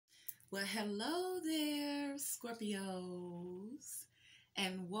Well, hello there, Scorpios,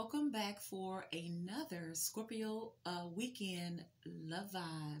 and welcome back for another Scorpio weekend love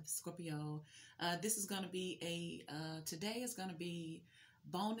vibe. Scorpio, this is going to be today is going to be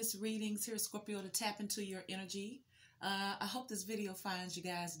bonus readings here, Scorpio, to tap into your energy. I hope this video finds you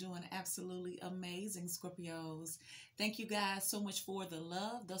guys doing absolutely amazing, Scorpios. Thank you guys so much for the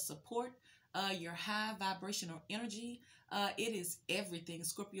love, the support, your high vibrational energy. It is everything.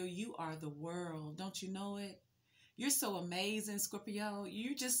 Scorpio, you are the world. Don't you know it? You're so amazing, Scorpio.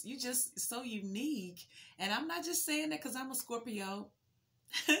 You just so unique. And I'm not just saying that because I'm a Scorpio,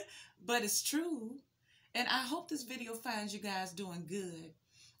 but it's true. And I hope this video finds you guys doing good.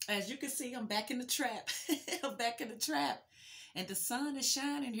 As you can see, I'm back in the trap. I'm back in the trap. And the sun is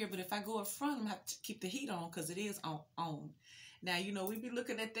shining here, but if I go up front, I'm going to have to keep the heat on because it is on. Now, you know, we be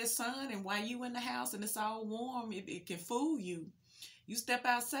looking at that sun, and while you in the house and it's all warm, it can fool you. You step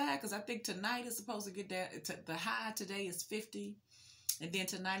outside, because I think tonight is supposed to get down. The high today is 50, and then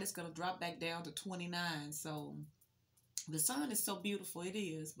tonight it's going to drop back down to 29. So the sun is so beautiful, it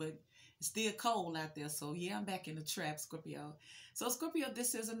is, but it's still cold out there. So yeah, I'm back in the trap, Scorpio. So Scorpio,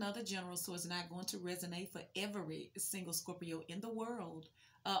 this is another general, so it's not going to resonate for every single Scorpio in the world.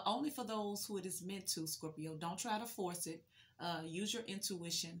 Only for those who it is meant to, Scorpio. Don't try to force it. Use your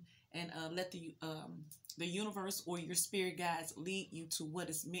intuition and let the universe or your spirit guides lead you to what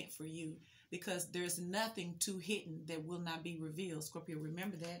is meant for you, because there's nothing too hidden that will not be revealed, Scorpio.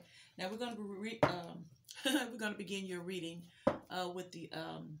 Remember that. Now we're going to begin your reading with the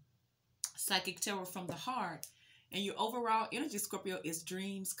psychic tarot from the heart, and your overall energy, Scorpio, is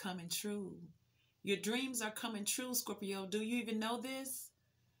dreams coming true. Your dreams are coming true, Scorpio. Do you even know this?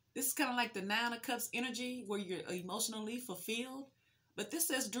 This is kind of like the Nine of Cups energy where you're emotionally fulfilled. But this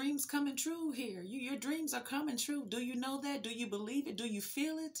says dreams coming true here. Your dreams are coming true. Do you know that? Do you believe it? Do you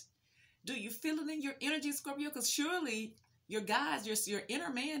feel it? Do you feel it in your energy, Scorpio? Because surely your guides, your inner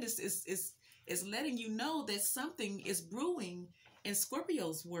man is letting you know that something is brewing in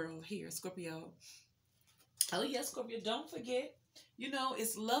Scorpio's world here, Scorpio. Oh, yes, Scorpio, don't forget. You know,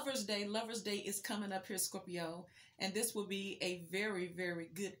 it's Lover's Day. Lover's Day is coming up here, Scorpio. And this will be a very,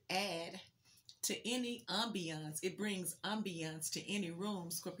 very good add to any ambiance. It brings ambiance to any room,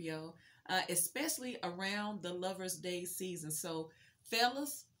 Scorpio, especially around the Lover's Day season. So,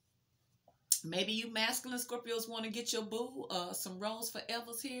 fellas, maybe you masculine Scorpios want to get your boo some Rose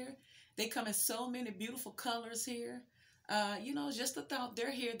Forevers here. They come in so many beautiful colors here. You know, just a thought.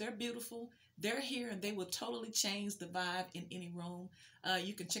 They're here. They're beautiful. They're here, and they will totally change the vibe in any room.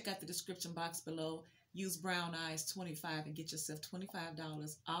 You can check out the description box below. Use Brown Eyes 25 and get yourself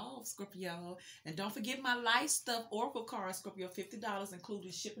 $25 off, Scorpio. And don't forget my Life Stuff Oracle card, Scorpio, $50,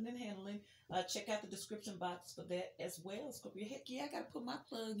 including shipping and handling. Check out the description box for that as well, Scorpio. Heck yeah, I got to put my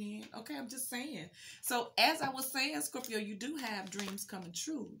plug in. Okay, I'm just saying. So as I was saying, Scorpio, you do have dreams coming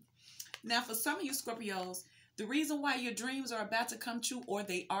true. Now, for some of you Scorpios, the reason why your dreams are about to come true, or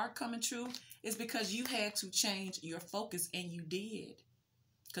they are coming true, is because you had to change your focus, and you did.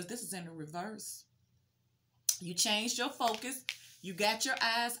 Because this is in the reverse. You changed your focus. You got your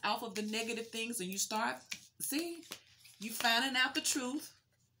eyes off of the negative things, and you start, see, you finding out the truth.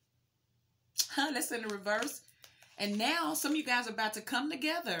 That's in the reverse. And now some of you guys are about to come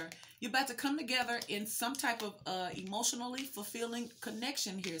together. You're about to come together in some type of emotionally fulfilling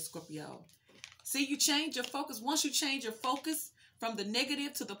connection here, Scorpio. See, you change your focus. Once you change your focus from the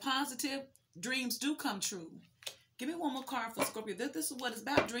negative to the positive, dreams do come true. Give me one more card for Scorpio. This is what it's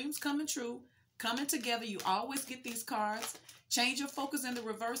about. Dreams coming true, coming together. You always get these cards. Change your focus in the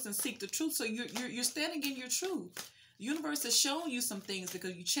reverse and seek the truth. So you're standing in your truth. The universe is showing you some things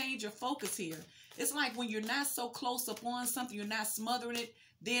because you change your focus here. It's like when you're not so close up on something, you're not smothering it,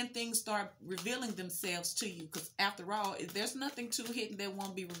 then things start revealing themselves to you. Because after all, there's nothing too hidden that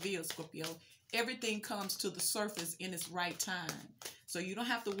won't be revealed, Scorpio. Everything comes to the surface in its right time. So you don't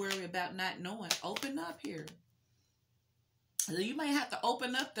have to worry about not knowing. Open up here. You may have to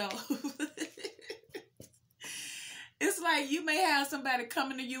open up, though. It's like you may have somebody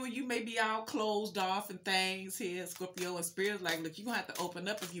coming to you and you may be all closed off and things here, Scorpio, and Spirit's like, look, you're going to have to open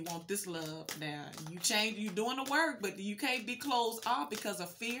up if you want this love. Now, you're doing the work, but you can't be closed off because of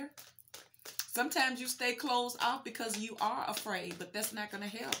fear. Sometimes you stay closed off because you are afraid, but that's not going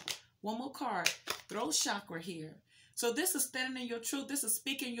to help. One more card. Throat chakra here. So this is standing in your truth. This is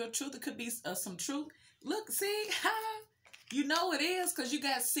speaking your truth. It could be some truth. Look, see? You know it is because you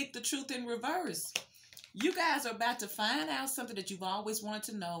guys seek the truth in reverse. You guys are about to find out something that you've always wanted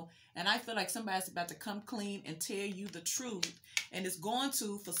to know. And I feel like somebody's about to come clean and tell you the truth. And it's going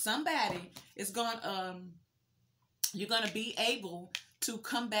to, for somebody, it's going, you're going to be able to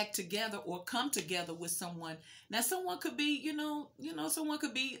come back together or come together with someone. Now, someone could be, someone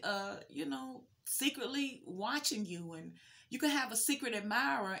could be, secretly watching you, and you could have a secret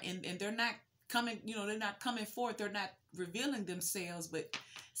admirer, and they're not coming, they're not coming forth. They're not revealing themselves, but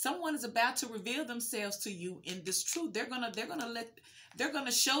someone is about to reveal themselves to you in this truth. They're going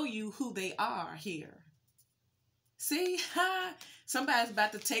to show you who they are here. See, somebody's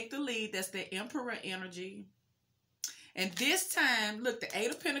about to take the lead. That's the Emperor energy. And this time, look, the Eight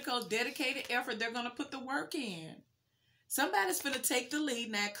of Pentacles, dedicated effort, they're going to put the work in. Somebody's going to take the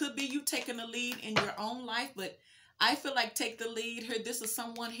lead. Now, it could be you taking the lead in your own life, but I feel like take the lead here. This is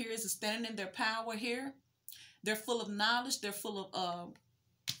someone here is standing in their power here. They're full of knowledge. They're full of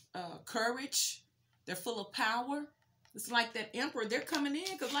courage. They're full of power. It's like that Emperor. They're coming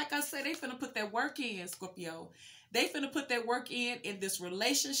in because, like I said, they finna put that work in, Scorpio. They finna put that work in this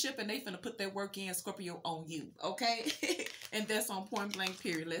relationship, and they finna put that work in, Scorpio, on you, okay? And that's on point blank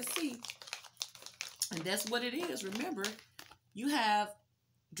period. Let's see. And that's what it is. Remember, you have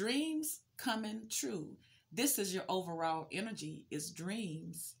dreams coming true. This is your overall energy, is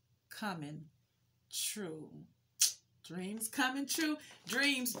dreams coming true. Dreams coming true.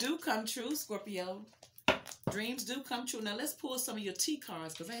 Dreams do come true, Scorpio. Dreams do come true. Now, let's pull some of your tea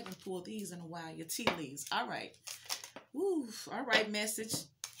cards, because I haven't pulled these in a while. Your tea leaves. All right. Woo. All right, message.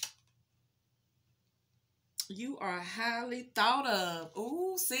 You are highly thought of.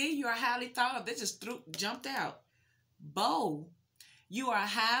 Ooh, see, you are highly thought of. They just jumped out. Bow. You are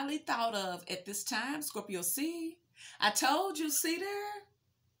highly thought of at this time, Scorpio. See, I told you, see there?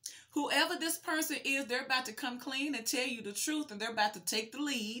 Whoever this person is, they're about to come clean and tell you the truth, and they're about to take the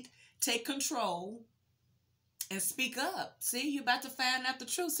lead, take control, and speak up. See, you're about to find out the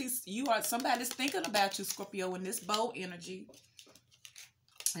truth. See, somebody's thinking about you, Scorpio, in this bow energy.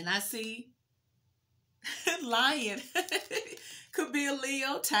 And I see Lion. Could be a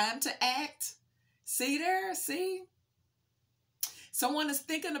Leo. Time to act. See there? See? Someone is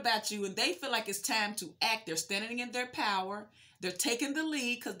thinking about you, and they feel like it's time to act. They're standing in their power. They're taking the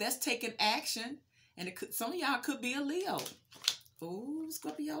lead, because that's taking action. And some of y'all could be a Leo. Oh,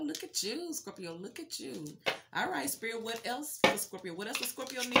 Scorpio, look at you. Scorpio, look at you. All right, Spirit, what else for Scorpio? What else does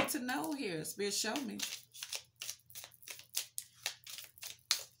Scorpio need to know here? Spirit, show me.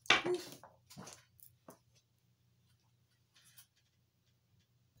 Whew.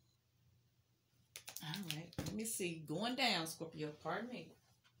 All right, let me see. Going down, Scorpio. Pardon me.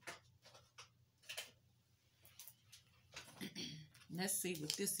 Let's see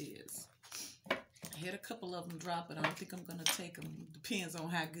what this is. I had a couple of them drop, but I don't think I'm going to take them. Depends on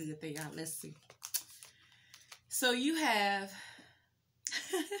how good they are. Let's see. So you have,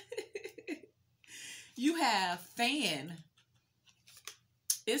 you have fan.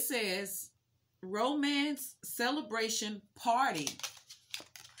 It says romance celebration party.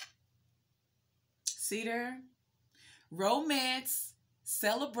 See there? Romance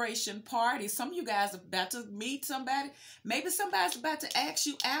celebration party. Some of you guys are about to meet somebody. Maybe somebody's about to ask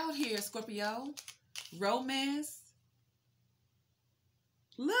you out here, Scorpio. Romance.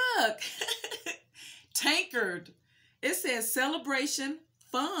 Look. Tankard. It says celebration,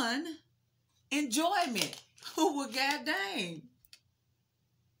 fun, enjoyment. Well, god dang.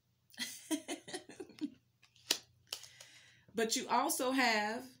 But you also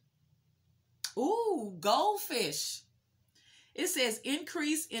have, ooh, goldfish. It says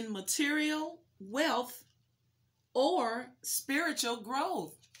increase in material wealth or spiritual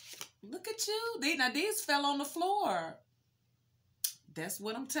growth. Look at you. Now these fell on the floor. That's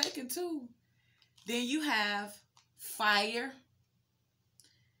what I'm taking too. Then you have fire.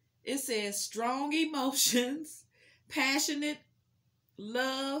 It says strong emotions, passionate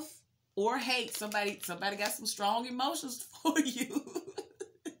love or hate. Somebody got some strong emotions for you.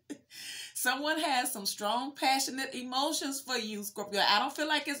 Someone has some strong, passionate emotions for you, Scorpio. I don't feel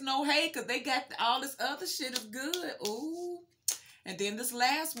like it's no hate, because they got all this other shit is good. Ooh. And then this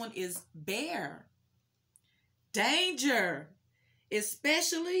last one is bear. Danger,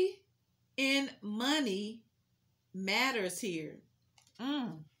 especially in money matters here.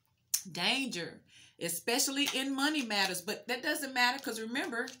 Danger, especially in money matters. But that doesn't matter, because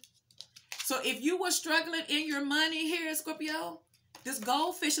remember, so if you were struggling in your money here, Scorpio, this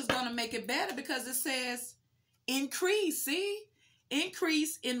goldfish is going to make it better, because it says increase, see?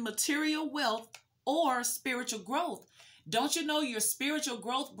 Increase in material wealth or spiritual growth. Don't you know your spiritual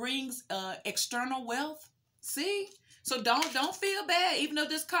growth brings external wealth? See? So don't feel bad. Even though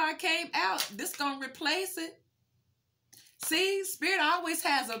this card came out, this is going to replace it. See, Spirit always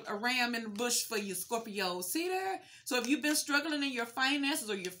has a ram in the bush for you, Scorpio. See there? So if you've been struggling in your finances,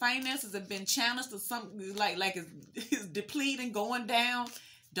 or your finances have been challenged, or something like it's depleting, going down,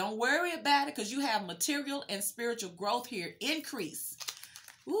 don't worry about it, because you have material and spiritual growth here. Increase.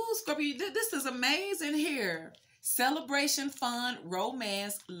 Ooh, Scorpio, this is amazing here. Celebration, fun,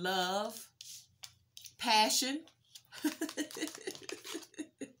 romance, love, passion.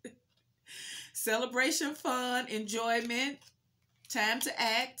 Celebration, fun, enjoyment, time to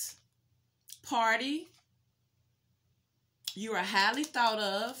act, party. You are highly thought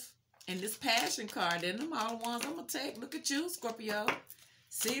of. And this passion card, then them all the ones I'm going to take. Look at you, Scorpio.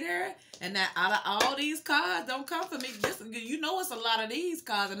 See there? And now out of all these cards, don't come for me. You know it's a lot of these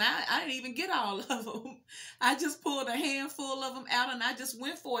cards, and I didn't even get all of them. I just pulled a handful of them out, and I just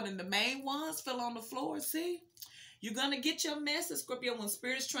went for it. And the main ones fell on the floor. See? You're going to get your message, Scorpio. When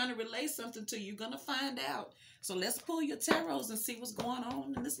Spirit's trying to relay something to you, you're going to find out. So let's pull your tarots and see what's going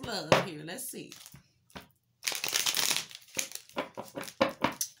on in this love here. Let's see.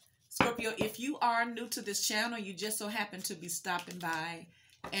 Scorpio, if you are new to this channel, you just so happen to be stopping by,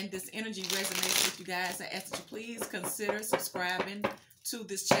 and this energy resonates with you guys, I ask that you please consider subscribing to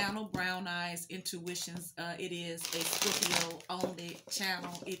this channel, Brown Eyes Intuitions. It is a Scorpio only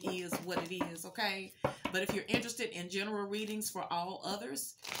channel. It is what it is, okay? But if you're interested in general readings for all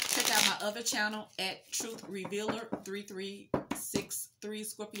others, check out my other channel at Truth Revealer 3363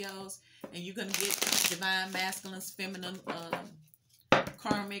 Scorpios, and you're going to get divine, masculines, feminine,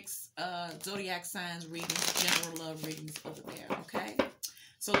 karmics, zodiac signs readings, general love readings over there, okay?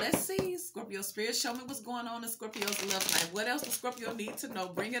 So let's see, Scorpio Spirit, show me what's going on in Scorpio's love life. What else does Scorpio need to know?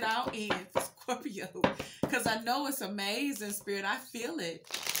 Bring it all in for Scorpio, because I know it's amazing, Spirit. I feel it.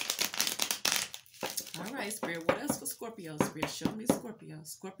 All right, Spirit, what else for Scorpio? Spirit, show me Scorpio.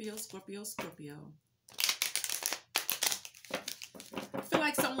 Scorpio, Scorpio, Scorpio. I feel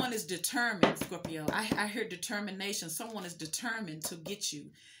like someone is determined, Scorpio. I hear determination. Someone is determined to get you.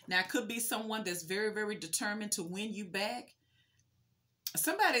 Now, it could be someone that's very, very determined to win you back.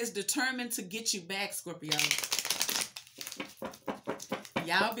 Somebody is determined to get you back, Scorpio.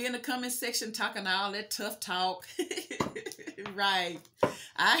 Y'all be in the comment section talking all that tough talk. Right.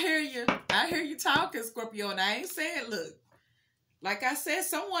 I hear you. I hear you talking, Scorpio, and I ain't saying, look. Like I said,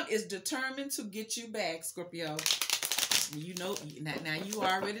 someone is determined to get you back, Scorpio. You know, now you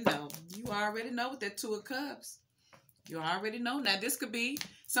already know. You already know with that Two of Cups. You already know. Now, this could be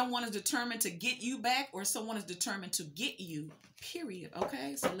someone is determined to get you back, or someone is determined to get you, period.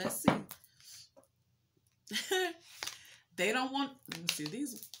 Okay, so let's see. They don't want, let me see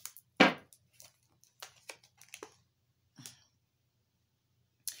these.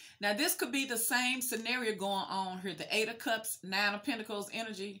 Now, this could be the same scenario going on here. The Eight of Cups, Nine of Pentacles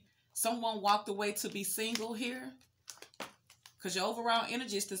energy. Someone walked away to be single here. Because your overall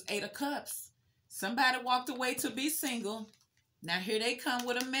energy is this Eight of Cups. Somebody walked away to be single. Now here they come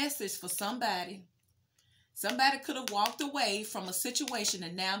with a message for somebody. Somebody could have walked away from a situation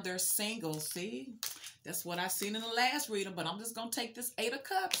and now they're single. See? That's what I seen in the last reading. But I'm just going to take this Eight of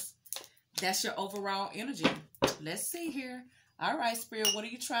Cups. That's your overall energy. Let's see here. All right, Spirit. What are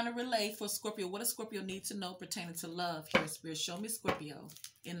you trying to relay for Scorpio? What does Scorpio need to know pertaining to love here, Spirit? Show me Scorpio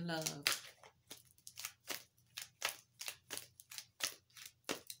in love.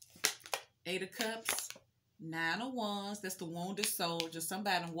 Eight of Cups, Nine of Wands. That's the wounded soldier.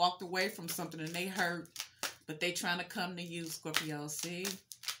 Somebody walked away from something and they hurt, but they trying to come to you, Scorpio. See?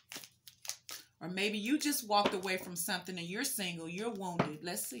 Or maybe you just walked away from something and you're single. You're wounded.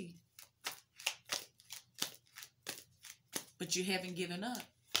 Let's see. But you haven't given up.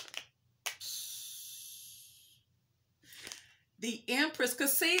 The Empress.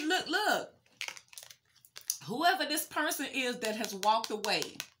 Because see, look. Whoever this person is that has walked away.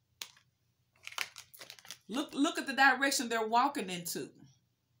 Look at the direction they're walking into.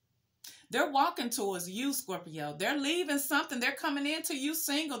 They're walking towards you, Scorpio. They're leaving something. They're coming into you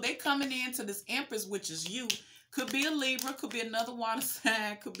single. They're coming into this Empress, which is you. Could be a Libra. Could be another water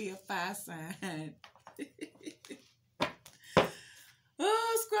sign. Could be a fire sign.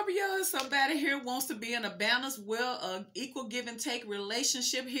 Oh, Scorpio, somebody here wants to be in a balanced, equal give and take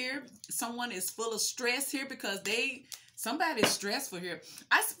relationship here. Someone is full of stress here because somebody's stressful here.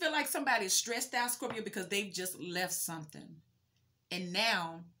 I feel like somebody's stressed out, Scorpio, because they've just left something. And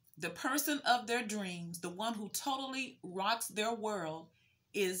now, the person of their dreams, the one who totally rocks their world,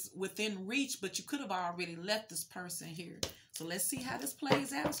 is within reach, but you could have already left this person here. So let's see how this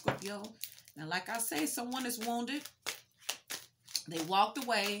plays out, Scorpio. Now, like I say, someone is wounded. They walked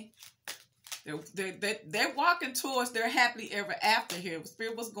away. They're walking towards their happily ever after here.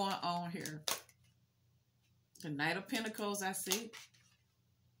 Spirit, what's going on here? The Knight of Pentacles, I see.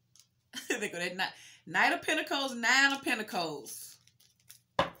 They go that Knight of Pentacles, Nine of Pentacles.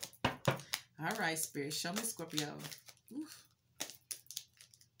 All right, Spirit, show me Scorpio. Oof.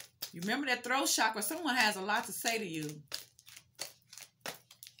 You remember that throat chakra? Someone has a lot to say to you.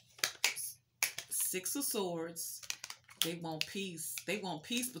 Six of Swords. They want peace. They want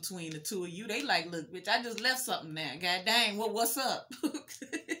peace between the two of you. They like, look, bitch, I just left something there. God dang, what's up?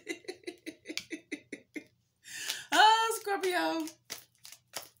 Oh, Scorpio.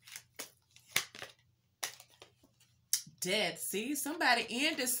 Death. See, somebody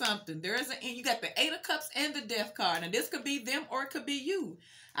ended something. There is an end. You got the Eight of Cups and the Death card. And this could be them or it could be you.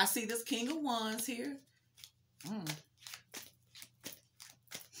 I see this King of Wands here.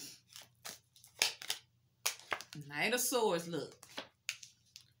 Knight of Swords, look.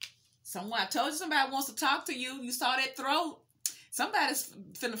 I told you somebody wants to talk to you. You saw that throat. Somebody's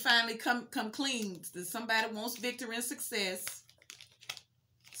finna finally come clean. Somebody wants victory and success.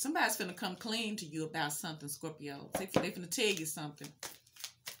 Somebody's finna come clean to you about something, Scorpio. They finna tell you something.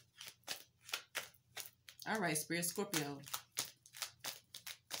 All right, Spirit, Scorpio.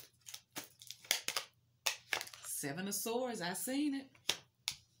 Seven of Swords, I seen it.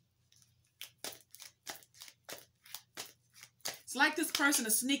 It's like this person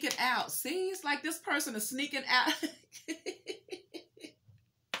is sneaking out. See, it's like this person is sneaking out.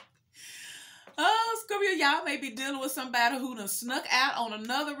 Oh, Scorpio, y'all may be dealing with somebody who done snuck out on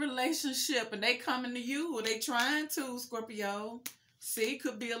another relationship and they coming to you or they trying to, Scorpio. See,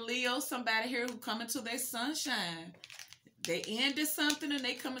 could be a Leo, somebody here who coming to their sunshine. They ended something and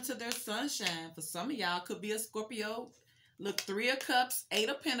they coming to their sunshine. For some of y'all, could be a Scorpio. Look, Three of Cups, Eight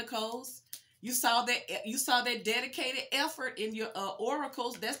of Pentacles. You saw that dedicated effort in your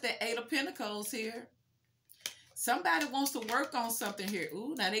oracles. That's the Eight of Pentacles here. Somebody wants to work on something here.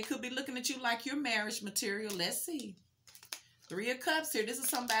 Ooh, now they could be looking at you like you're marriage material. Let's see. Three of Cups here. This is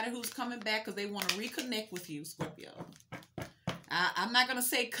somebody who's coming back because they want to reconnect with you, Scorpio. I'm not going to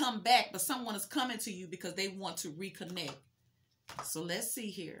say come back, but someone is coming to you because they want to reconnect. So let's see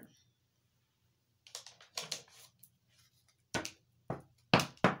here.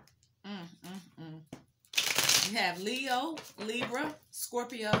 You have Leo, Libra,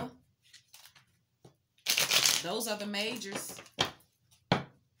 Scorpio. Those are the majors.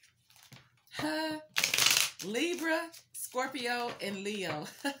 Libra, Scorpio, and Leo.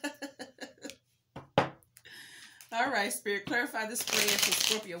 All right, Spirit, clarify the spread for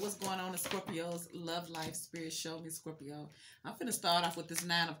Scorpio. What's going on in Scorpio's love life? Spirit, show me, Scorpio. I'm finna start off with this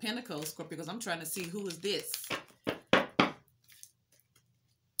Nine of Pentacles, Scorpio, because I'm trying to see who is this.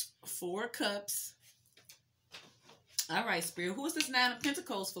 Four of Cups. All right, Spirit, who is this Nine of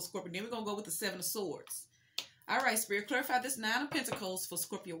Pentacles for Scorpio? Then we're going to go with the Seven of Swords. All right, Spirit, clarify this Nine of Pentacles for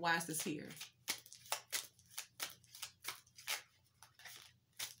Scorpio. Why is this here?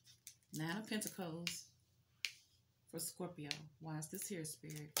 Nine of Pentacles for Scorpio. Why is this here,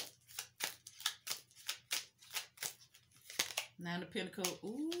 Spirit? Nine of Pentacles.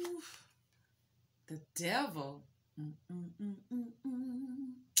 Ooh. The Devil.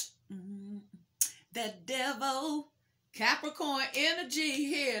 The Devil. Capricorn energy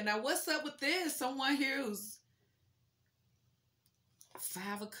here. Now, what's up with this? Someone here who's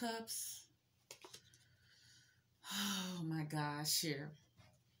Five of Cups. Oh, my gosh, here.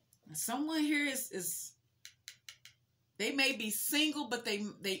 Someone here is they may be single, but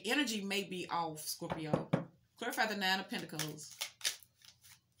their energy may be off, Scorpio. Clarify the Nine of Pentacles.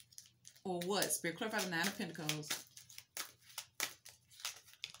 Or what, Spirit? Clarify the Nine of Pentacles.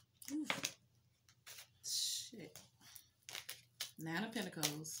 Ooh. Shit. Nine of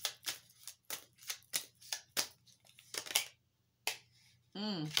Pentacles.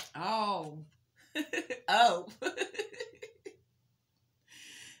 Oh. Oh.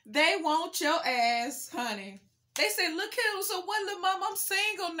 They want your ass, honey. They say, look here, so what, little mom? I'm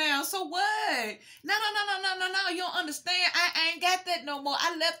single now. So what? No. You don't understand. I ain't got that no more.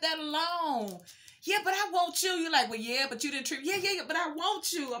 I left that alone. Yeah, but I want you. You're like, well, yeah, but you didn't treat. Yeah, but I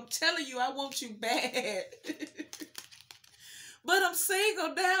want you. I'm telling you, I want you bad. But I'm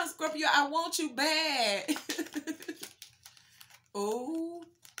single now, Scorpio. I want you bad. Oh,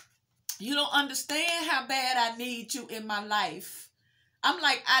 you don't understand how bad I need you in my life. I'm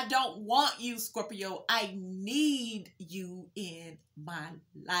like, I don't want you, Scorpio. I need you in my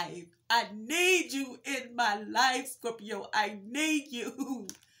life. I need you in my life, Scorpio. I need you.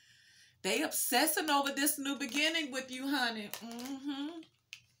 They obsessing over this new beginning with you, honey.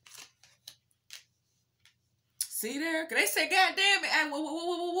 See there? Cause they say, God damn it,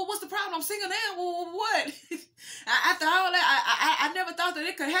 what's the problem? I'm single now. What? After all that, I never thought that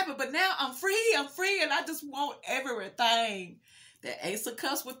it could happen, but now I'm free, and I just want everything. That Ace of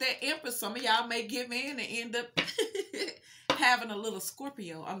Cups with that Empress, some of y'all may give in and end up having a little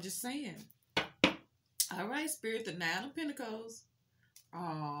Scorpio. I'm just saying. All right, Spirit, the Nine of Pentacles.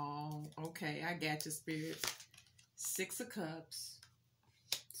 Oh, okay, I got you, Spirit. Six of Cups.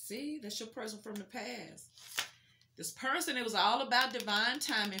 See, that's your person from the past. This person, it was all about divine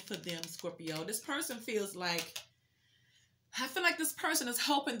timing for them, Scorpio. This person feels like, I feel like this person is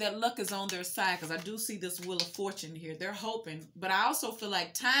hoping that luck is on their side, because I do see this Wheel of Fortune here. They're hoping, but I also feel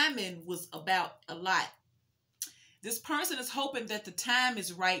like timing was about a lot. This person is hoping that the time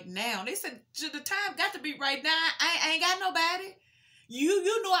is right now. They said, the time got to be right now. I ain't got nobody. You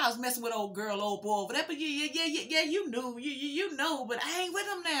knew I was messing with old girl, old boy over there, but yeah, you knew. You know, but I ain't with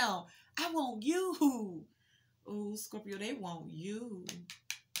them now. I want you. Oh, Scorpio, they want you.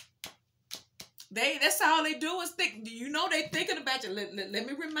 That's all they do is think. You know they thinking about you. Let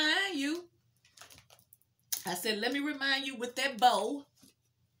me remind you. I said, let me remind you with that bow.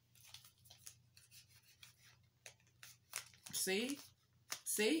 See,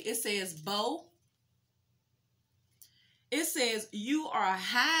 it says bow. It says you are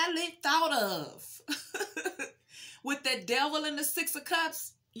highly thought of. With that devil and the Six of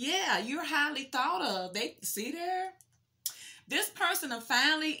Cups, yeah, you're highly thought of. They see there? This person have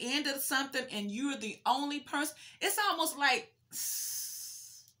finally ended something and you're the only person. It's almost like,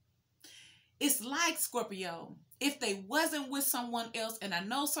 it's like, Scorpio, if they wasn't with someone else, and I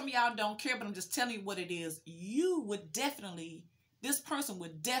know some of y'all don't care, but I'm just telling you what it is, you would definitely, this person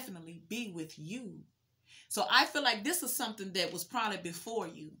would definitely be with you. So I feel like this is something that was probably before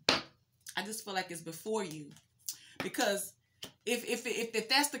you. I just feel like it's before you. Because if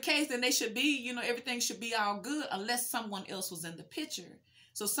that's the case, then they should be, you know, everything should be all good unless someone else was in the picture.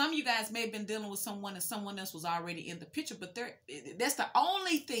 So some of you guys may have been dealing with someone and someone else was already in the picture, but that's the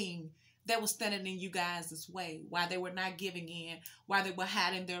only thing that was standing in you guys' way. Why they were not giving in, why they were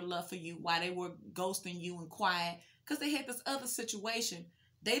hiding their love for you, why they were ghosting you and quiet, because they had this other situation.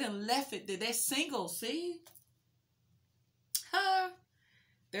 They done left it. They're single, see? Huh?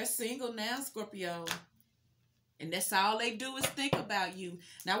 They're single now, Scorpio. And that's all they do is think about you.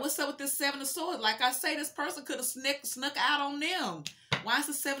 Now, what's up with this Seven of Swords? Like I say, this person could have snuck out on them. Why is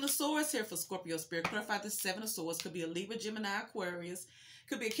the Seven of Swords here for Scorpio Spirit? Clarify this Seven of Swords. Could be a Libra, Gemini, Aquarius.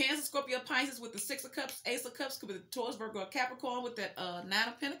 Could be a Cancer, Scorpio, Pisces with the Six of Cups, Ace of Cups. Could be the Taurus, Virgo, Capricorn with that Nine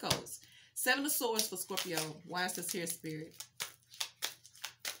of Pentacles. Seven of Swords for Scorpio. Why is this here, Spirit?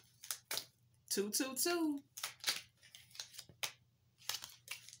 222.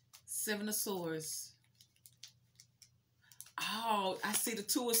 Seven of Swords. Oh, I see the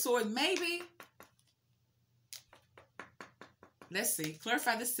Two of Swords. Maybe. Let's see.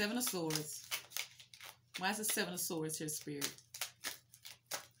 Clarify the Seven of Swords. Why is the Seven of Swords here, Spirit?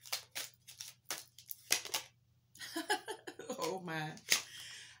 Oh my.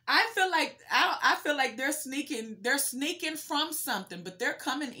 I feel like they're sneaking from something, but they're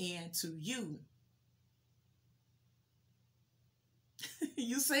coming in to you.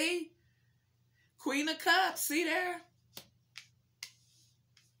 You see? Queen of Cups, see there?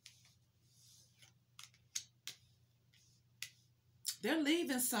 They're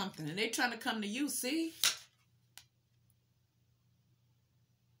leaving something and they're trying to come to you, see?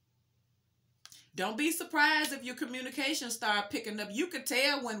 Don't be surprised if your communication start picking up. You could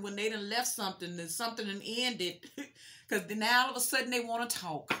tell when they done left something and something done ended. Because then now all of a sudden they want to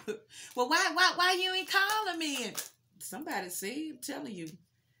talk. Well, why you ain't calling me? And somebody, see? I'm telling you.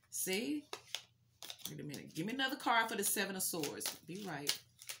 See? Wait a minute. Give me another card for the Seven of Swords. Be right.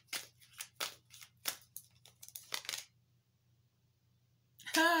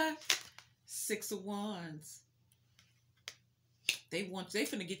 Six of Wands. They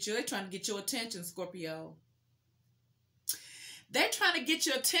finna get you. They're trying to get your attention, Scorpio. They're trying to get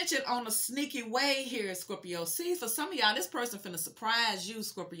your attention on a sneaky way here, Scorpio. See, for some of y'all, this person finna surprise you,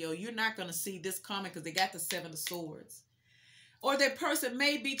 Scorpio. You're not gonna see this coming because they got the Seven of Swords. Or that person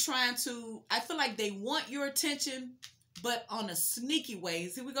may be trying to, I feel like they want your attention, but on a sneaky way.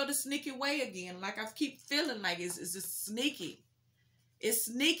 See, we go to sneaky way again. Like I keep feeling like it's just sneaky. It's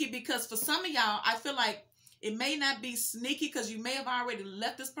sneaky because for some of y'all, I feel like it may not be sneaky because you may have already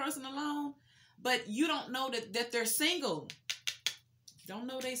left this person alone, but you don't know that they're single. You don't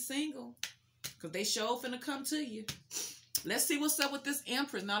know they single because they sure finna come to you. Let's see what's up with this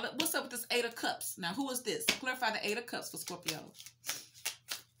Empress. Now, what's up with this Eight of Cups? Now, who is this? Clarify the Eight of Cups for Scorpio.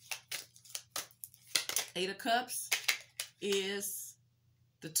 Eight of Cups is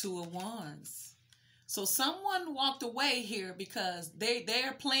the Two of Wands. So someone walked away here because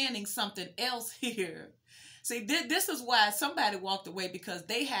they're planning something else here. See, this is why somebody walked away, because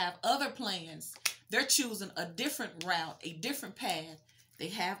they have other plans. They're choosing a different route, a different path. They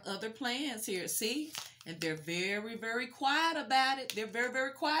have other plans here, see? And they're very, very quiet about it. They're very,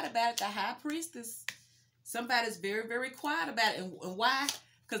 very quiet about it. The high priestess, somebody's very, very quiet about it. And why?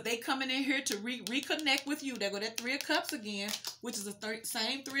 Because they coming in here to reconnect with you. They go that 3 of Cups again, which is the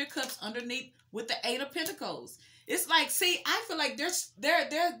same 3 of Cups underneath with the 8 of Pentacles. It's like, see, I feel like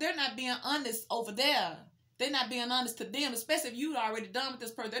they're not being honest over there. They're not being honest to them, especially if you already done with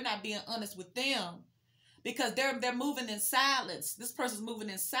this person. They're not being honest with them because they're moving in silence. This person's moving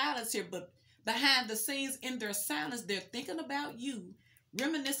in silence here, but behind the scenes in their silence, they're thinking about you,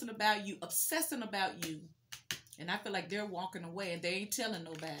 reminiscing about you, obsessing about you. And I feel like they're walking away and they ain't telling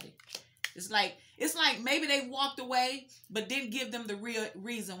nobody. It's like maybe they walked away, but didn't give them the real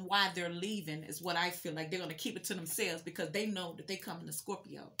reason why they're leaving, is what I feel like. They're going to keep it to themselves because they know that they coming to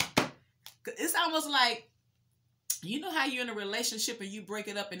Scorpio. It's almost like, you know how you're in a relationship and you break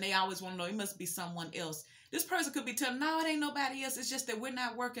it up and they always want to know it must be someone else. This person could be telling, no, it ain't nobody else. It's just that we're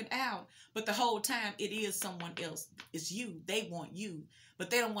not working out. But the whole time it is someone else. It's you. They want you. But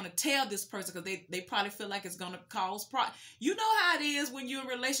they don't want to tell this person because they probably feel like it's going to cause problems. You know how it is when you're in a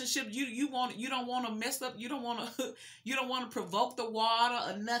relationship. You don't want to mess up. You don't want to provoke the water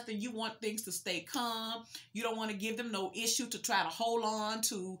or nothing. You want things to stay calm. You don't want to give them no issue to try to hold on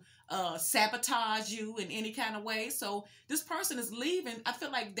to, sabotage you in any kind of way. So this person is leaving. I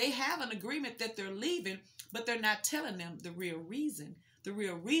feel like they have an agreement that they're leaving, but they're not telling them the real reason. The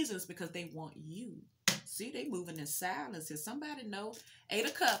real reason is because they want you. See, they moving in silence here. Somebody know. 8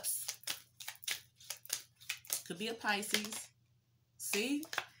 of Cups. Could be a Pisces. See?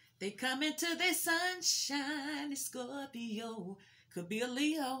 They come into their sunshine, Scorpio. Could be a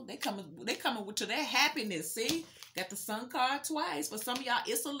Leo. They coming to their happiness. See? Got the Sun card twice. For some of y'all,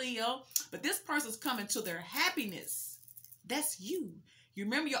 it's a Leo. But this person's coming to their happiness. That's you. You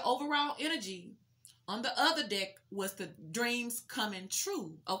remember your overall energy. On the other deck was the dreams coming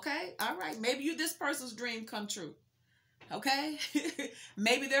true. Okay? All right. Maybe this person's dream come true. Okay?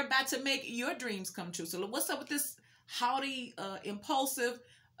 Maybe they're about to make your dreams come true. So what's up with this haughty, impulsive,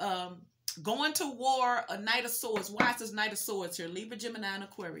 going to war, a Knight of Swords? Why is this Knight of Swords here? Libra, Gemini, and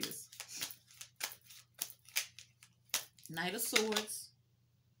Aquarius. Knight of Swords.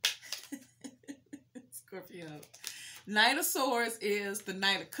 Scorpio. Knight of Swords is the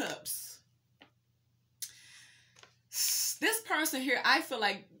Knight of Cups. This person here, I feel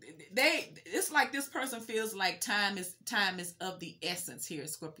like it's like this person feels like time is of the essence here,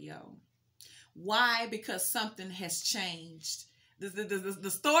 Scorpio. Why? Because something has changed. The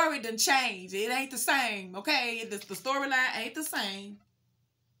story done changed. It ain't the same, okay? The storyline ain't the same.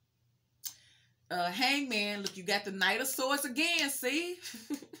 Hangman, look, you got the Knight of Swords again, see?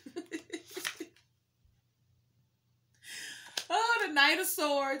 Oh, the Knight of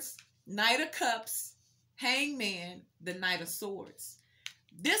Swords, Knight of Cups, Hangman, the Knight of Swords.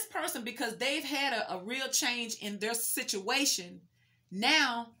 This person, because they've had a real change in their situation,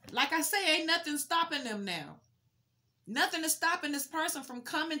 now, like I say, ain't nothing stopping them now. Nothing is stopping this person from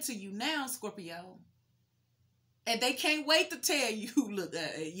coming to you now, Scorpio. And they can't wait to tell you, look,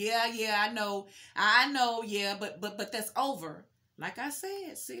 yeah, I know, yeah, but that's over. Like I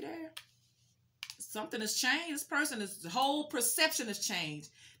said, see there? Something has changed. This person's whole perception has changed.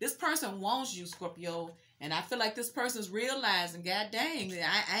 This person wants you, Scorpio. And I feel like this person's realizing, God dang,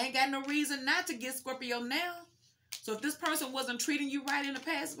 I ain't got no reason not to get Scorpio now. So if this person wasn't treating you right in the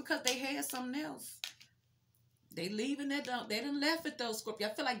past, it's because they had something else. They leaving it, they done left it though, Scorpio.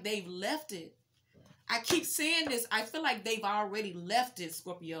 I feel like they've left it. I keep saying this. I feel like they've already left it,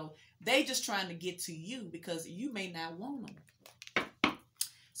 Scorpio. They just trying to get to you because you may not want them.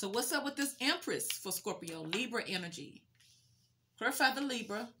 So what's up with this Empress for Scorpio? Libra energy. Clarify the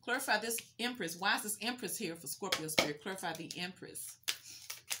Libra. Clarify this Empress. Why is this Empress here for Scorpio spirit? Clarify the Empress.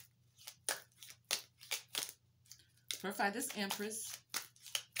 Clarify this Empress.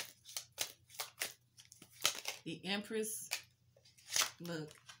 The Empress. Look.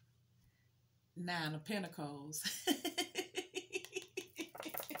 9 of Pentacles.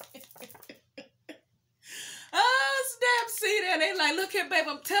 Oh, snap. See that? They like, look here, babe.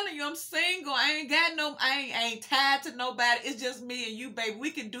 I'm telling you, I'm single. I ain't tied to nobody. It's just me and you, babe.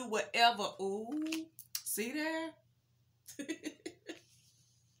 We can do whatever. Ooh. See there?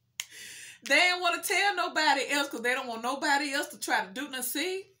 They ain't want to tell nobody else because they don't want nobody else to try to do nothing.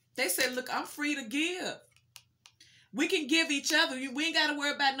 See? They said, look, I'm free to give. We can give each other. We ain't got to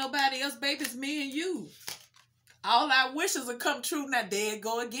worry about nobody else, baby. It's me and you. All our wishes will come true. Now, there it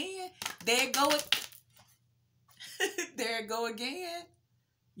go again. There it go. There it go again.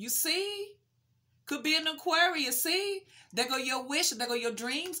 You see? Could be an Aquarius. See? There go your wish. There go your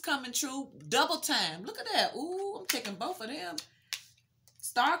dreams coming true. Double time. Look at that. Ooh, I'm taking both of them.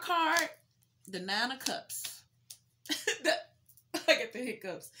 Star card, the Nine of Cups. I get the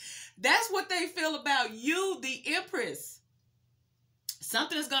hiccups. That's what they feel about you, the Empress.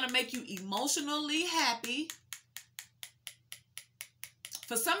 Something is going to make you emotionally happy.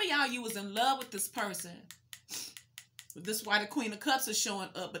 For some of y'all, you was in love with this person. This is why the Queen of Cups is showing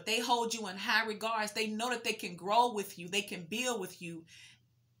up. But they hold you in high regards. They know that they can grow with you. They can build with you.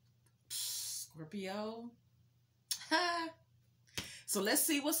 Scorpio. So let's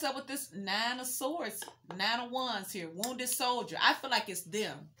see what's up with this Nine of Swords. Nine of Wands here. Wounded soldier. I feel like it's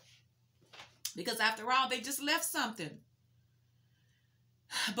them. Because after all, they just left something.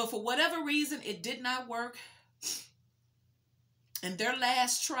 But for whatever reason, it did not work. And their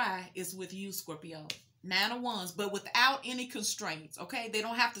last try is with you, Scorpio. Nine of Wands, but without any constraints, okay? They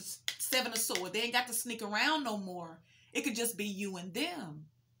don't have to Seven of Swords. They ain't got to sneak around no more. It could just be you and them.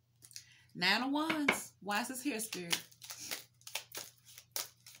 Nine of Wands. Why is this here, Spirit?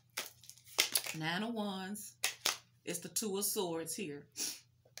 Nine of Wands. It's the Two of Swords here.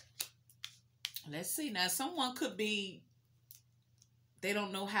 Let's see. Now, someone could be, they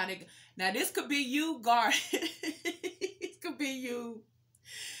don't know how they, now this could be you guarded. It could be you.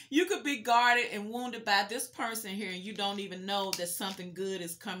 You could be guarded and wounded by this person here, and you don't even know that something good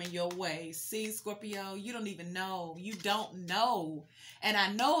is coming your way. See, Scorpio, you don't even know. You don't know. And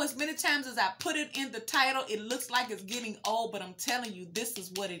I know as many times as I put it in the title, it looks like it's getting old, but I'm telling you, this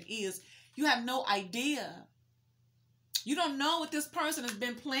is what it is. You have no idea. You don't know what this person has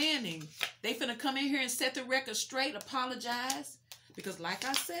been planning. They finna come in here and set the record straight, apologize. Because like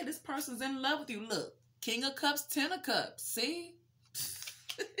I said, this person's in love with you. Look, King of Cups, Ten of Cups. See?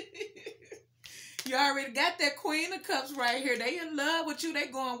 You already got that Queen of Cups right here. They in love with you. They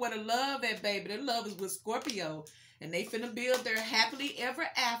going where the love at, baby. Their love is with Scorpio. And they finna build their happily ever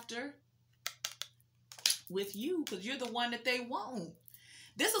after with you. Because you're the one that they want.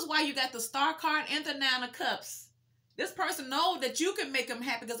 This is why you got the Star card and the Nine of Cups. This person knows that you can make them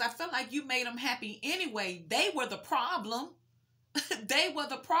happy because I feel like you made them happy anyway. They were the problem. They were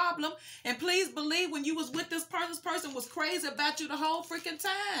the problem. And please believe when you was with this person was crazy about you the whole freaking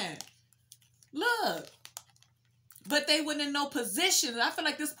time. Look. But they weren't in no position. I feel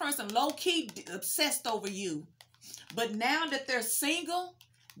like this person low-key obsessed over you. But now that they're single,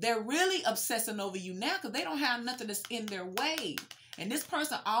 they're really obsessing over you now because they don't have nothing that's in their way. And this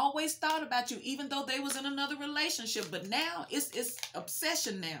person always thought about you, even though they was in another relationship. But now it's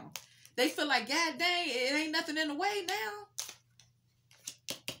obsession now. They feel like, God dang, it ain't nothing in the way now.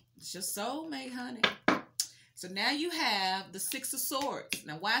 It's your soulmate, honey. So now you have the Six of Swords.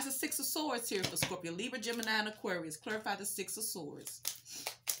 Now, why is the Six of Swords here for Scorpio, Libra, Gemini, and Aquarius? Clarify the Six of Swords.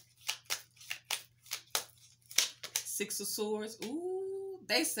 Six of Swords. Ooh,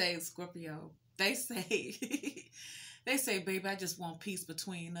 they say, Scorpio, they say... They say, baby, I just want peace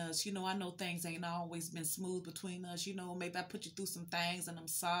between us. You know, I know things ain't always been smooth between us. You know, maybe I put you through some things and I'm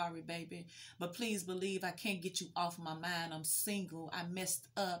sorry, baby. But please believe I can't get you off my mind. I'm single. I messed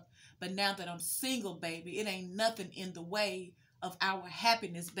up. But now that I'm single, baby, it ain't nothing in the way of our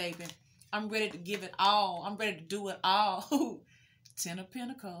happiness, baby. I'm ready to give it all. I'm ready to do it all. Ten of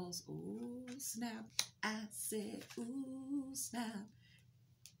Pentacles. Ooh, snap. I said, ooh, snap.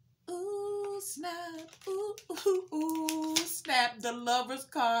 Ooh, snap. Ooh, ooh, ooh, snap. The Lover's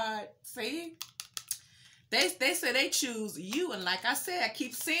card. See? They say they choose you. And like I said, I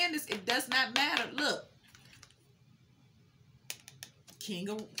keep saying this. It does not matter. Look. King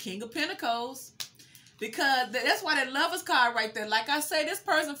of Pentacles. Because that's why that Lover's card right there. Like I say, this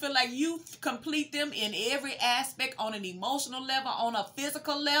person feel like you complete them in every aspect on an emotional level, on a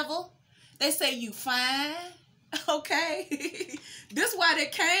physical level. They say you fine. Okay, this is why they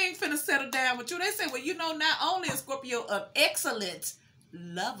came finna settle down with you. They say, well, you know, not only is Scorpio an excellent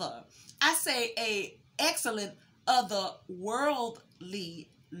lover, I say a excellent otherworldly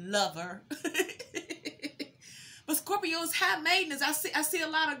lover. But Scorpio is high maintenance. I see a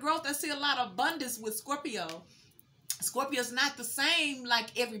lot of growth. I see a lot of abundance with Scorpio. Scorpio is not the same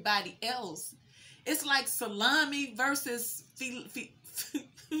like everybody else. It's like salami versus filet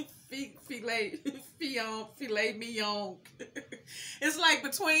mignon. It's like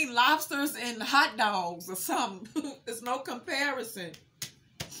between lobsters and hot dogs or something. There's no comparison.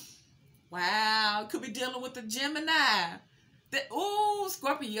 Wow, could be dealing with the Gemini. Ooh,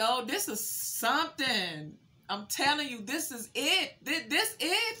 Scorpio, this is something. I'm telling you, this is it. This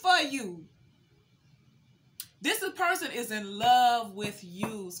it for you. This person is in love with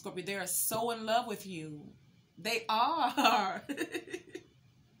you, Scorpio. They are so in love with you. They are.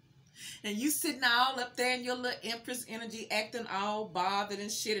 And you sitting all up there in your little Empress energy, acting all bothered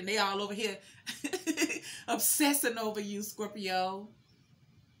and shit, and they all over here obsessing over you, Scorpio.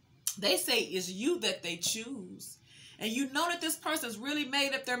 They say it's you that they choose. And you know that this person's really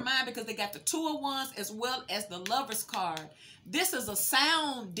made up their mind because they got the Two of Wands as well as the Lover's card. This is a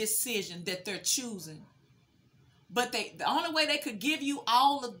sound decision that they're choosing. But the only way they could give you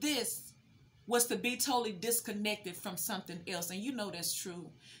all of this was to be totally disconnected from something else. And you know that's true.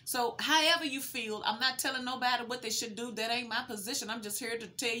 So however you feel, I'm not telling nobody what they should do. That ain't my position. I'm just here to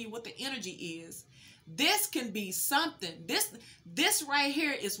tell you what the energy is. This can be something. This right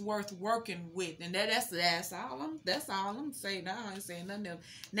here is worth working with. And that's all I'm saying. No, I ain't saying nothing else.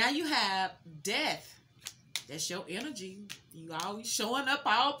 Now you have death. That's your energy. You always showing up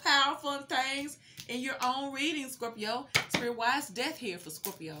all powerful and things in your own reading, Scorpio. Spirit, why is death here for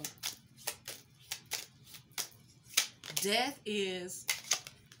Scorpio? Death is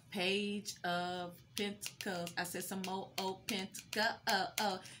Page of Pentacles. I said some more old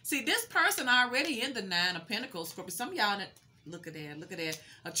Pentacles. See, this person already in the Nine of Pentacles, Scorpio. Some of y'all, look at that, look at that.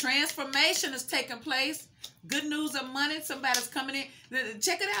 A transformation is taking place. Good news of money. Somebody's coming in.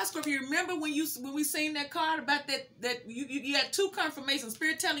 Check it out, Scorpio. Remember when we seen that card about that you had two confirmations.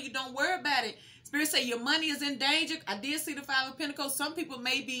 Spirit telling you don't worry about it. Spirit say your money is in danger. I did see the Five of Pentacles. Some people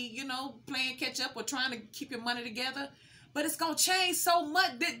may be, playing catch up or trying to keep your money together. But it's going to change so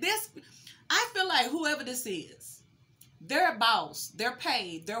much. I feel like whoever this is, they're a boss. They're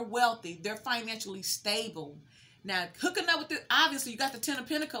paid. They're wealthy. They're financially stable. Now, hooking up with this, obviously, you got the Ten of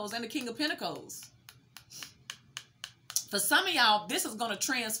Pentacles and the King of Pentacles. For some of y'all, this is going to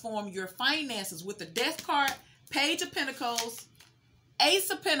transform your finances with the Death card, Page of Pentacles, Ace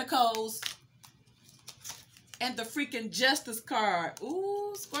of Pentacles, and the freaking Justice card.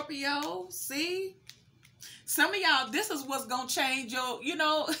 Ooh, Scorpio, see? Some of y'all, this is what's going to change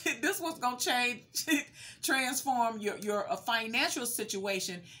this is what's going to transform your financial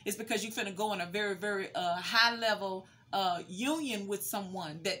situation, is because you're finna go in a very, very high level union with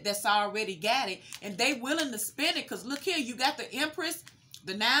someone that's already got it, and they willing to spend it. Because look here, you got the Empress,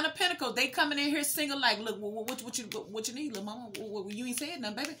 the Nine of Pentacles. They coming in here single like, look, what you need, little mama? You ain't saying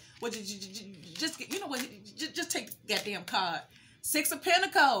nothing, baby. Just take the goddamn card. Six of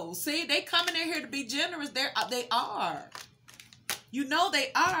Pentacles. See, they coming in here to be generous. They are.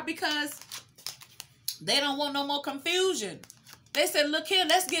 They are, because they don't want no more confusion. They said, look here,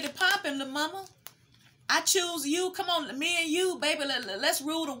 let's get it popping, little mama. I choose you. Come on, me and you, baby. Let's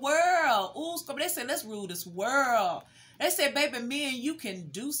rule the world. Ooh, Scorpio. They said, let's rule this world. They said, baby, me and you can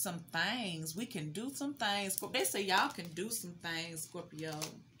do some things. We can do some things. They say, y'all can do some things, Scorpio.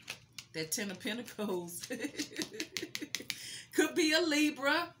 That Ten of Pentacles. Could be a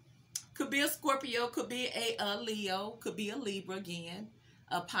Libra, could be a Scorpio, could be a Leo, could be a Libra again,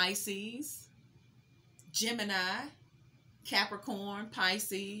 a Pisces, Gemini, Capricorn,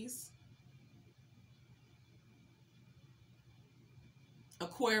 Pisces,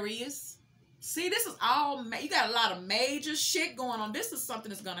 Aquarius. See, this is all, you got a lot of major shit going on. This is something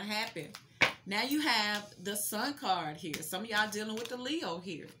that's going to happen. Now you have the Sun card here. Some of y'all dealing with the Leo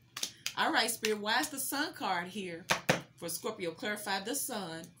here. All right, Spirit, why is the Sun card here for Scorpio? Clarify the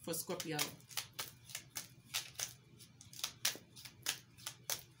Sun for Scorpio.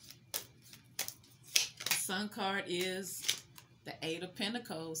 The Sun card is the Eight of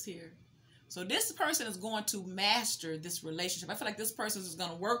Pentacles here. So this person is going to master this relationship. I feel like this person is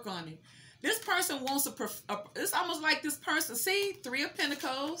going to work on it. This person wants it's almost like this person, see, Three of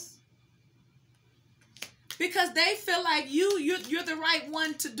Pentacles. Because they feel like you're the right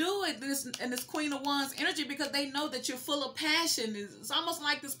one to do it, and this Queen of Wands energy, because they know that you're full of passion. It's almost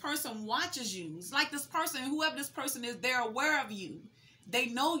like this person watches you. It's like this person, whoever this person is, they're aware of you. They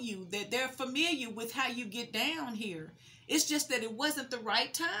know you, that they're familiar with how you get down here. It's just that it wasn't the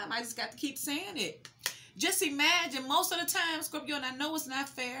right time. I just got to keep saying it. Just imagine, most of the time, Scorpio, and I know it's not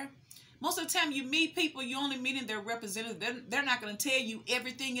fair, most of the time you meet people, you're only meeting their representative. They're not going to tell you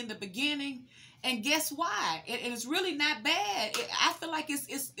everything in the beginning. And guess why? And it's really not bad. I feel like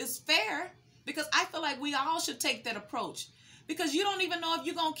it's fair, because I feel like we all should take that approach. Because you don't even know if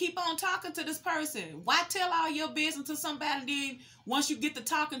you're going to keep on talking to this person. Why tell all your business to somebody, and then once you get to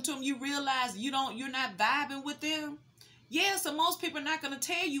talking to them, you realize you're not vibing with them? Yeah, so most people are not going to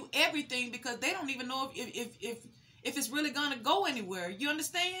tell you everything, because they don't even know if it's really going to go anywhere. You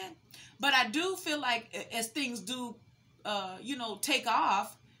understand? But I do feel like as things do, take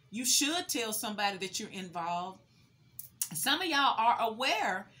off, you should tell somebody that you're involved. Some of y'all are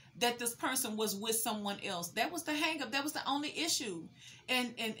aware that this person was with someone else. That was the hang up. That was the only issue.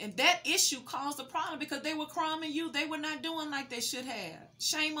 And that issue caused a problem because they were crumbing you. They were not doing like they should have.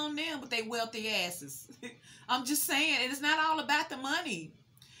 Shame on them with their wealthy asses. I'm just saying, and it's not all about the money.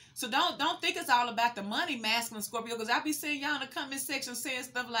 So don't think it's all about the money, masculine Scorpio, because I be seeing y'all in the comment section saying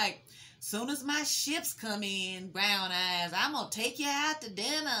stuff like, soon as my ships come in, brown eyes, I'm going to take you out to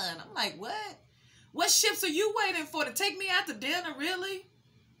dinner. And I'm like, what? What ships are you waiting for to take me out to dinner, really?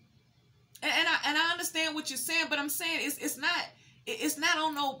 And I understand what you're saying, but I'm saying it's not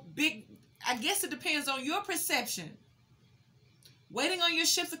on no big, I guess it depends on your perception. Waiting on your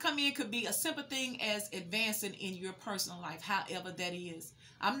ships to come in could be a simple thing as advancing in your personal life, however that is.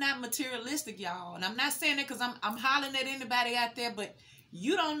 I'm not materialistic, y'all, and I'm not saying that because I'm hollering at anybody out there, but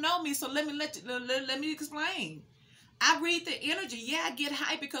you don't know me, so let me explain. I read the energy. Yeah, I get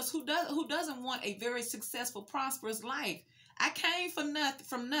hyped because who doesn't want a very successful, prosperous life? I came from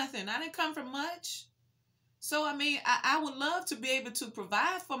nothing. I didn't come from much. So, I mean, I would love to be able to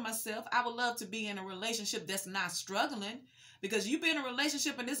provide for myself. I would love to be in a relationship that's not struggling. Because you be in a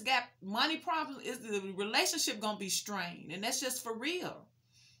relationship and this got money problems, is the relationship going to be strained. And that's just for real.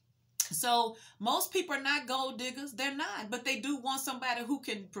 So, most people are not gold diggers. They're not. But they do want somebody who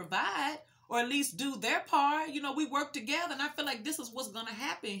can provide or at least do their part. You know, we work together. And I feel like this is what's going to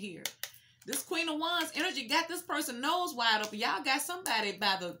happen here. This Queen of Wands energy got this person nose wide open. Y'all got somebody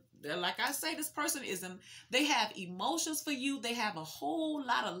by the, like I say, this person they have emotions for you. They have a whole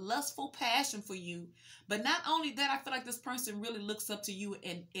lot of lustful passion for you. But not only that, I feel like this person really looks up to you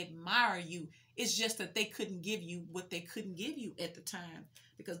and admire you. It's just that they couldn't give you what they couldn't give you at the time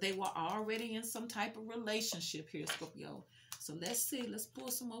because they were already in some type of relationship here, Scorpio. So let's see. Let's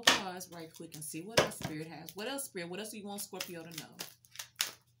pull some more cards right quick and see what else Spirit has. What else, Spirit? What else do you want Scorpio to know?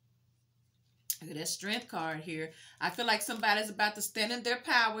 Look at that Strength card here. I feel like somebody's about to stand in their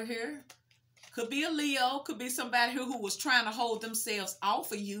power here. Could be a Leo. Could be somebody who was trying to hold themselves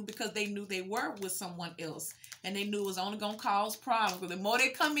off of you because they knew they were with someone else. And they knew it was only going to cause problems. But the more they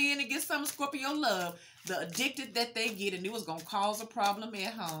come in and get some Scorpio love, the addicted that they get, and it was going to cause a problem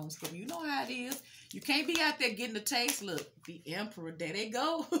at home. So you know how it is. You can't be out there getting the taste. Look, the Emperor, there they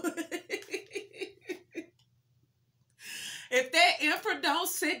go. If that Emperor don't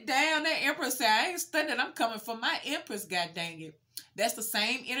sit down, that Emperor say, I ain't studying, I'm coming for my Empress, god dang it. That's the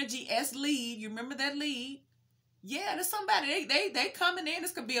same energy as lead. You remember that lead? Yeah, there's somebody, they coming in.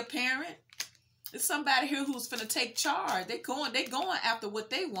 This could be a parent. There's somebody here who's finna take charge. They going after what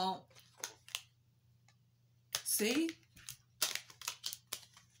they want. See?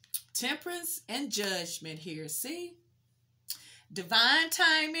 Temperance and judgment here. See? Divine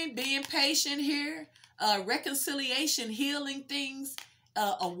timing, being patient here. Reconciliation, healing things,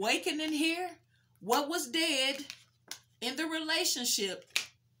 awakening here. What was dead in the relationship,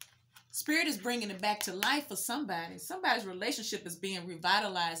 Spirit is bringing it back to life for somebody. Somebody's relationship is being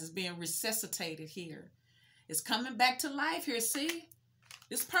revitalized, is being resuscitated here. It's coming back to life here, see?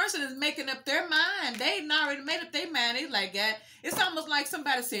 This person is making up their mind. They've already made up their mind. They like that. It's almost like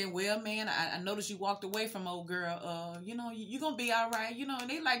somebody saying, well, man, I noticed you walked away from old girl. You know, you're going to be all right. You know, and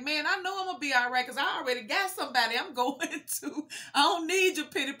they like, man, I know I'm going to be all right because I already got somebody I'm going to. I don't need your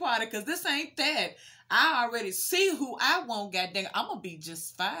pity party because this ain't that. I already see who I want, goddamn. I'm going to be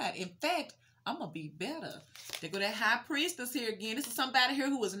just fine. In fact, I'm going to be better. There go that high priestess here again. This is somebody here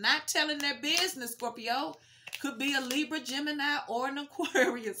who is not telling their business, Scorpio. Could be a Libra, Gemini, or an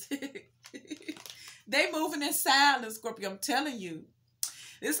Aquarius. They moving in silence, Scorpio. I'm telling you.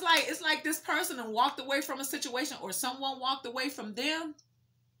 It's like this person walked away from a situation or someone walked away from them.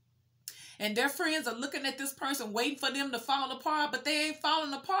 And their friends are looking at this person waiting for them to fall apart, but they ain't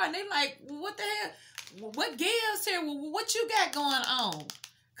falling apart. And they like, what the hell? What gives here? What you got going on?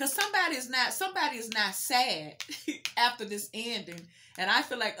 Because somebody is not sad after this ending. And I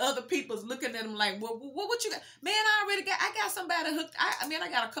feel like other people's looking at them like, well, what you got? Man, I got somebody hooked. I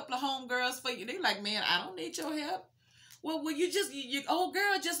got a couple of homegirls for you. They like, man, I don't need your help. Well, your old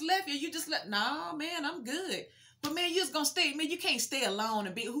girl just left you. You just left. Nah, man, I'm good. But man, you just gonna stay. Man, you can't stay alone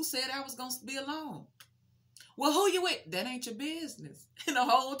and be. Who said I was gonna be alone? Well, who you with? That ain't your business. And the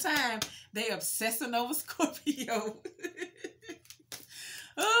whole time they obsessing over Scorpio.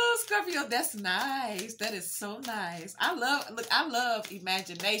 Oh, Scorpio, that's nice. That is so nice. I love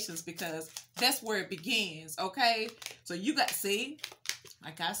imaginations because that's where it begins, okay? So you got, see,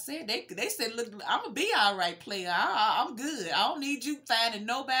 like I said, they said, look, I'm going to be all right, player. I'm good. I don't need you finding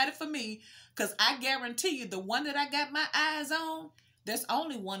nobody for me because I guarantee you the one that I got my eyes on, there's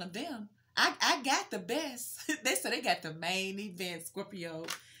only one of them. I got the best. They said they got the main event, Scorpio.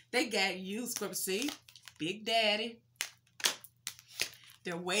 They got you, Scorpio. See, Big Daddy.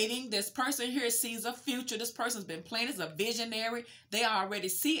 They're waiting. This person here sees a future. This person's been playing as a visionary. They already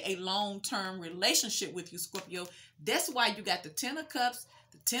see a long-term relationship with you, Scorpio. That's why you got the Ten of Cups,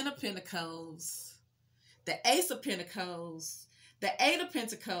 the Ten of Pentacles, the Ace of Pentacles, the Eight of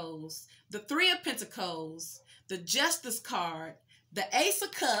Pentacles, the Three of Pentacles, the Justice card, the Ace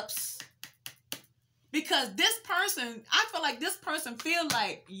of Cups. Because this person, I feel like this person feel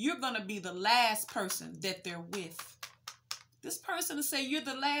like you're going to be the last person that they're with. This person will say you're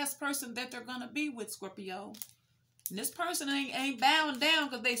the last person that they're going to be with, Scorpio. And this person ain't bowing down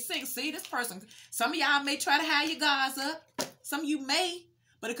because they think, see, this person, some of y'all may try to hide your guards up. Some of you may.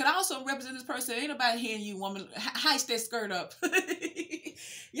 But it could also represent this person. Ain't nobody hearing you, woman. Heist that skirt up.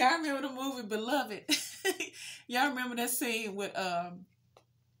 Y'all remember the movie Beloved? Y'all remember that scene with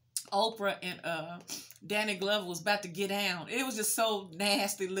Oprah and Danny Glover was about to get down. It was just so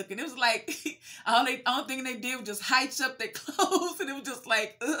nasty looking. It was like only thing they did was just hitch up their clothes, and it was just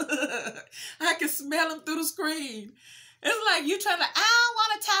like I can smell them through the screen. It's like you trying to, I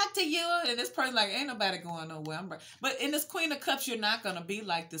want to talk to you, and this person like, ain't nobody going nowhere. But in this Queen of Cups, you're not gonna be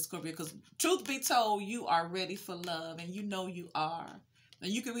like this, Scorpio, because truth be told, you are ready for love, and you know you are.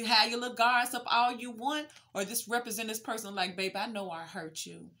 And you can have your little guards up all you want, or just represent this person like, baby, I know I hurt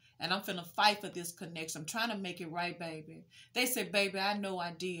you. And I'm finna fight for this connection. I'm trying to make it right, baby. They said, baby, I know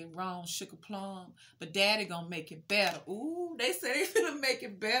I did wrong, sugar plum, but daddy gonna make it better. Ooh, they say they finna make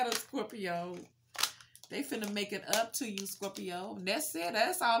it better, Scorpio. They finna make it up to you, Scorpio. And that's it.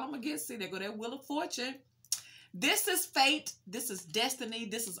 That's all I'm gonna get. See, there go that Wheel of Fortune. This is fate. This is destiny.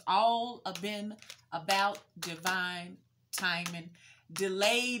 This is all been about divine timing.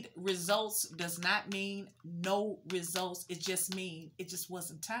 Delayed results does not mean no results. It just means it just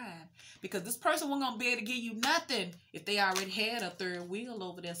wasn't time. Because this person wasn't going to be able to give you nothing if they already had a third wheel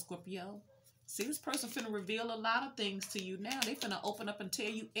over there, Scorpio. See, this person finna reveal a lot of things to you now. They finna open up and tell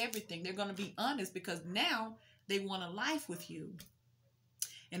you everything. They're going to be honest because now they want a life with you.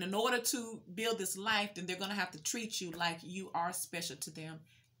 And in order to build this life, then they're going to have to treat you like you are special to them.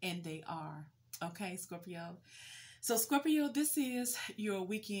 And they are. Okay, Scorpio? So Scorpio, this is your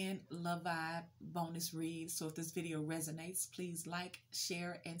weekend love vibe bonus read. So if this video resonates, please like,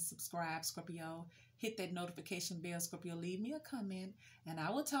 share, and subscribe, Scorpio. Hit that notification bell, Scorpio. Leave me a comment, and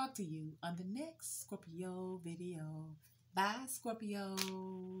I will talk to you on the next Scorpio video. Bye, Scorpio.